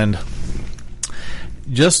signed.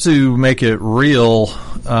 Just to make it real,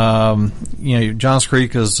 Johns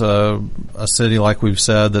Creek is a city, like we've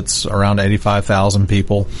said, that's around 85,000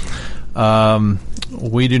 people.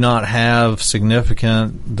 We do not have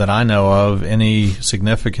significant, that I know of, any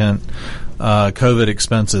significant COVID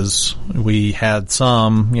expenses. We had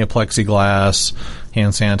some, plexiglass,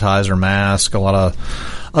 hand sanitizer, mask, a lot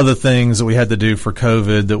of other things that we had to do for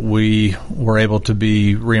COVID that we were able to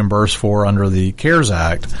be reimbursed for under the CARES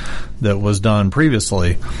Act that was done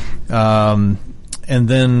previously. And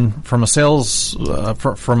then from a sales,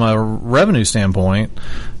 from a revenue standpoint,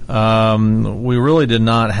 we really did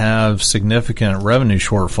not have significant revenue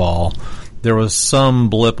shortfall. There was some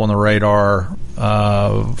blip on the radar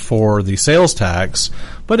for the sales tax,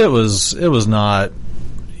 but it was not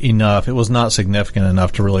enough. It was not significant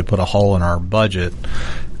enough to really put a hole in our budget.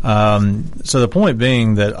 So the point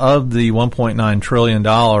being that of the $1.9 trillion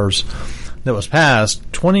that was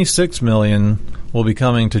passed, $26 million will be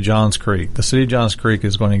coming to Johns Creek. The city of Johns Creek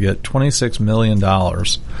is going to get $26 million.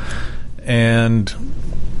 And,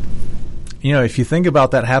 if you think about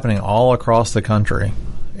that happening all across the country,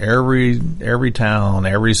 every town,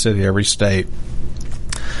 every city, every state,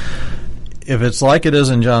 if it's like it is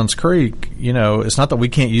in Johns Creek, it's not that we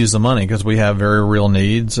can't use the money, because we have very real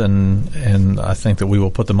needs, and I think that we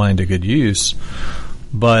will put the money to good use.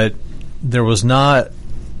 But there was not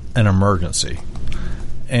an emergency.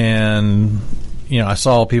 And, I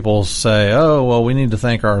saw people say, oh, well, we need to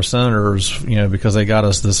thank our senators, because they got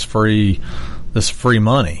us this free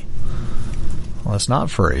money. Well, it's not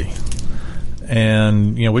free.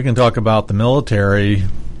 And, we can talk about the military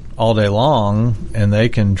all day long, and they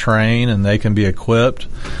can train and they can be equipped.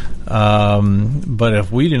 But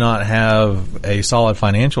if we do not have a solid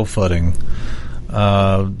financial footing,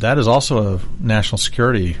 that is also a national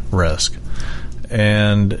security risk.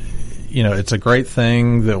 And, it's a great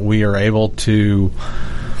thing that we are able to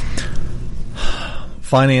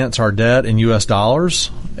finance our debt in U.S.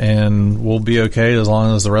 dollars, and we'll be okay as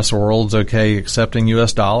long as the rest of the world's okay accepting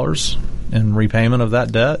U.S. dollars in repayment of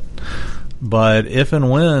that debt. But if and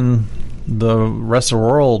when the rest of the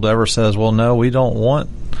world ever says, well, no, we don't want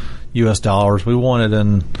U.S. dollars, we want it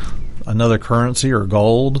in another currency or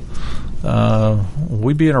gold,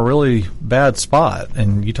 we'd be in a really bad spot.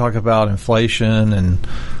 And you talk about inflation and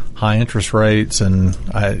high interest rates, and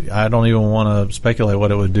I don't even want to speculate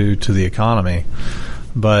what it would do to the economy.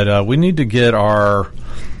 But we need to get our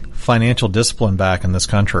financial discipline back in this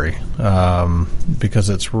country, because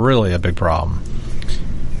it's really a big problem.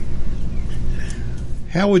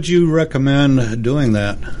 How would you recommend doing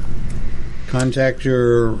that? Contact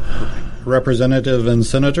your representative and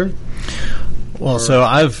senator? Well, so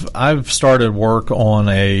I've started work on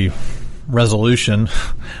a resolution.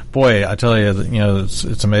 Boy, I tell you,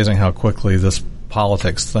 it's amazing how quickly this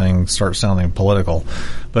politics thing starts sounding political.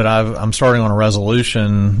 But I'm starting on a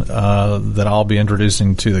resolution that I'll be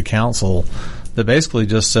introducing to the council that basically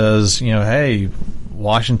just says, hey,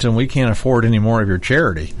 Washington, we can't afford any more of your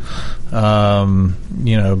charity,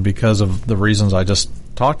 because of the reasons I just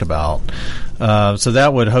talked about. So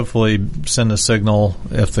that would hopefully send a signal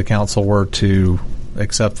if the council were to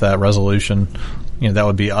accept that resolution. That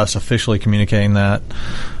would be us officially communicating that.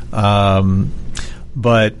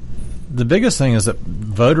 But the biggest thing is that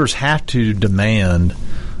voters have to demand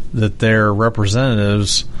that their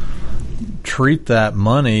representatives treat that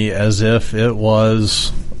money as if it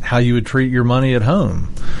was how you would treat your money at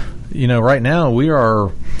home. Right now we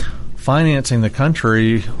are financing the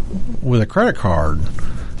country with a credit card.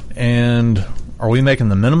 And are we making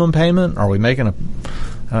the minimum payment? Are we making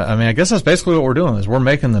I guess that's basically what we're doing, is we're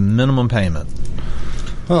making the minimum payment.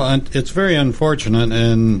 Well, and it's very unfortunate,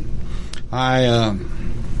 and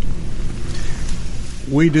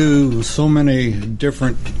we do so many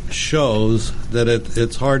different shows that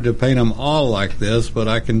it's hard to paint them all like this, but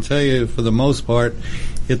I can tell you for the most part,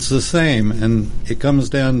 it's the same, and it comes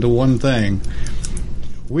down to one thing.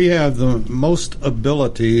 We have the most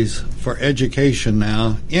abilities for education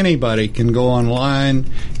now. Anybody can go online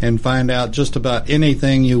and find out just about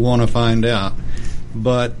anything you want to find out.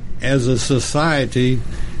 But as a society,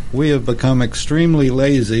 we have become extremely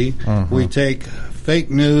lazy. We take fake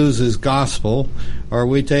news as gospel, or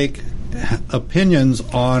we take opinions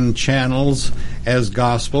on channels as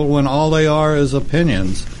gospel when all they are is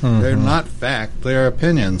opinions. They're not fact, they're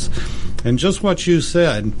opinions. And just what you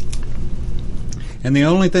said, and the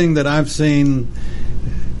only thing that I've seen...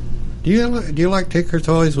 Do you like ticker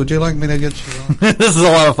toys? Would you like me to get you one? This is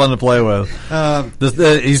a lot of fun to play with.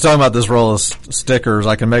 He's talking about this roll of stickers.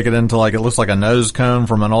 I can make it into it looks like a nose cone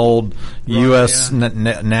from an old U.S.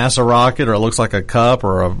 NASA rocket, or it looks like a cup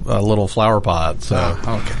or a little flower pot. So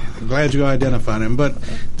okay. I'm glad you identified him. But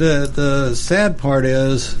the sad part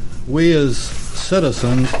is we as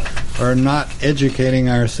citizens are not educating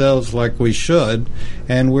ourselves like we should,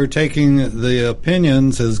 and we're taking the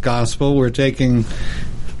opinions as gospel. We're taking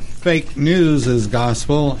fake news as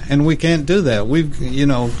gospel, and we can't do that. We've,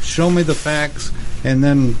 show me the facts, and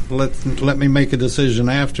then let me make a decision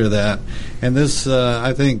after that. And this,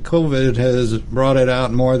 I think COVID has brought it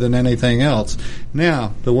out more than anything else.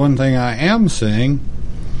 Now, the one thing I am seeing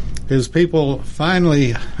is people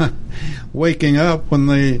finally waking up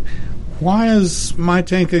why is my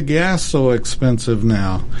tank of gas so expensive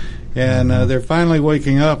now? And they're finally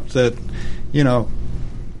waking up that,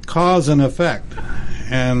 cause and effect.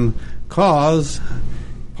 And cause,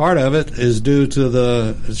 part of it is due to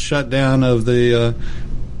the shutdown of the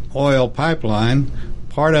oil pipeline.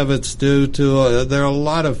 Part of it's due to, there are a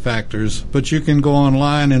lot of factors, but you can go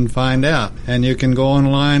online and find out. And you can go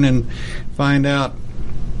online and find out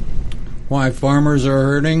why farmers are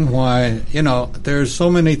hurting, why, there's so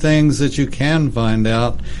many things that you can find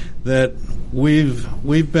out that we've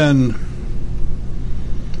been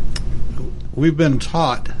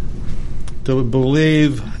taught to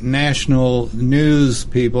believe national news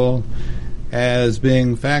people as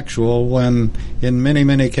being factual, when in many,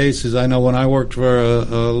 many cases, I know when I worked for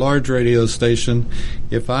a large radio station,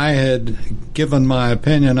 if I had given my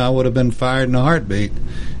opinion, I would have been fired in a heartbeat.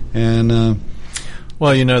 And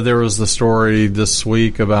well, there was the story this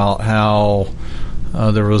week about how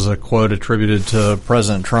there was a quote attributed to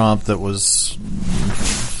President Trump that was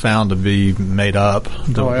found to be made up.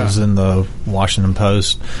 That was in the Washington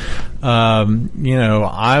Post.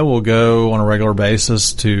 I will go on a regular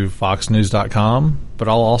basis to FoxNews.com, but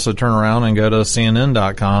I'll also turn around and go to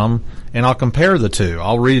CNN.com, and I'll compare the two.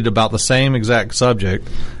 I'll read about the same exact subject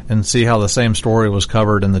and see how the same story was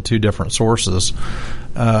covered in the two different sources.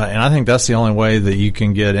 And I think that's the only way that you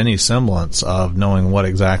can get any semblance of knowing what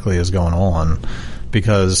exactly is going on.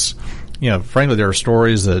 Because, frankly, there are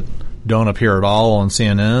stories that don't appear at all on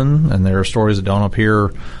CNN, and there are stories that don't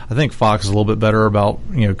appear. I think Fox is a little bit better about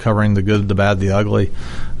covering the good, the bad, the ugly.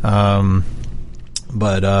 But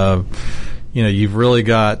you've really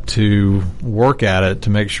got to work at it to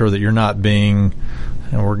make sure that you're not being.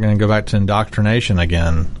 And we're going to go back to indoctrination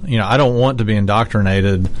again. I don't want to be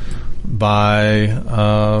indoctrinated by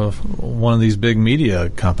one of these big media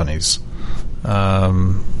companies.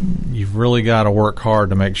 You've really got to work hard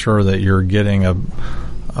to make sure that you're getting a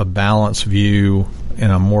balanced view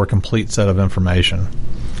and a more complete set of information.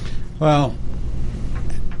 Well,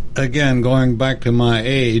 again, going back to my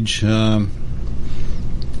age,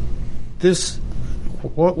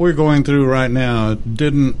 what we're going through right now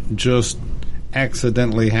didn't just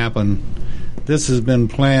accidentally happen. This has been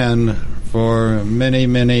planned for many,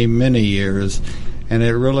 many, many years, and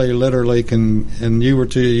it really, literally can. And you're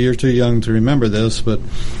too young to remember this, but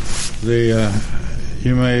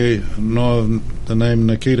you may know of the name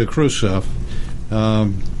Nikita Khrushchev.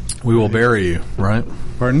 We will bury you, right?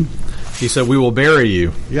 Pardon? He said, "We will bury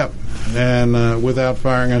you." Yep, and without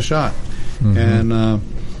firing a shot. Mm-hmm. And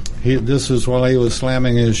this is while he was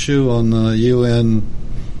slamming his shoe on the UN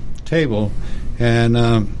table,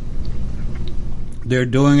 and they're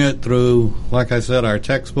doing it through, like I said, our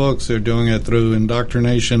textbooks. They're doing it through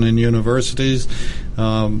indoctrination in universities,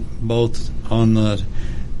 both on the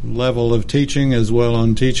level of teaching as well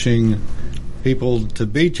on teaching people to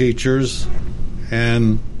be teachers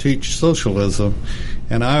and teach socialism.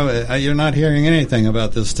 And you're not hearing anything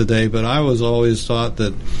about this today, but I was always taught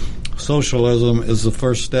that socialism is the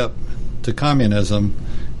first step to communism.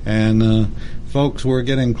 And folks, we're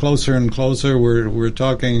getting closer and closer. We were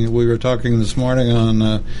talking this morning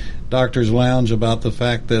on Doctor's Lounge about the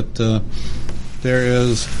fact that there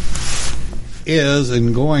is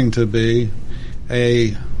and going to be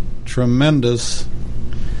a tremendous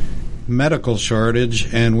medical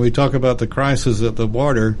shortage, and we talk about the crisis at the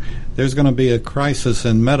border. There's going to be a crisis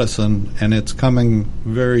in medicine, and it's coming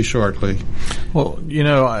very shortly. Well,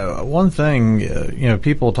 one thing,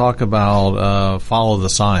 people talk about follow the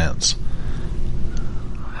science.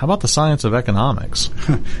 How about the science of economics?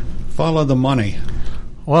 Follow the money.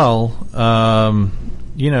 Well,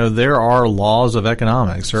 there are laws of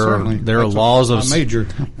economics. There are laws of major.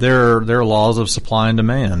 There are laws of supply and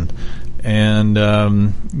demand, and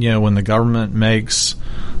when the government makes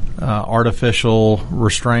artificial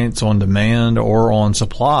restraints on demand or on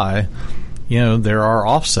supply, there are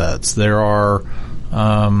offsets. There are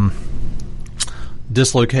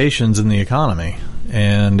dislocations in the economy,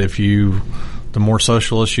 and the more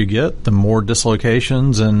socialist you get, the more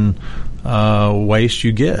dislocations and waste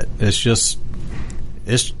you get. It's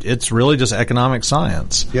really just economic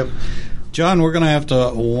science. Yep. John, we're going to have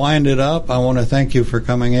to wind it up. I want to thank you for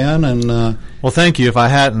coming in. And well, thank you. If I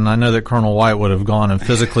hadn't, I know that Colonel White would have gone and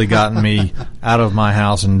physically gotten me out of my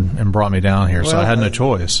house and brought me down here, so I had no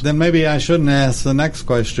choice. Then maybe I shouldn't ask the next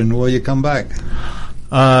question. Will you come back?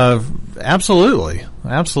 Absolutely.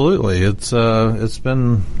 It's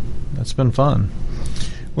been fun.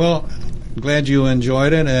 Well, glad you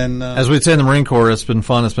enjoyed it. And as we'd say in the Marine Corps, it's been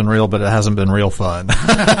fun, it's been real, but it hasn't been real fun.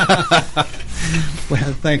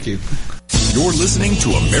 Well, thank you. You're listening to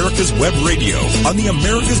America's Web Radio on the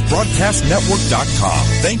AmericasBroadcastNetwork.com.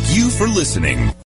 Thank you for listening.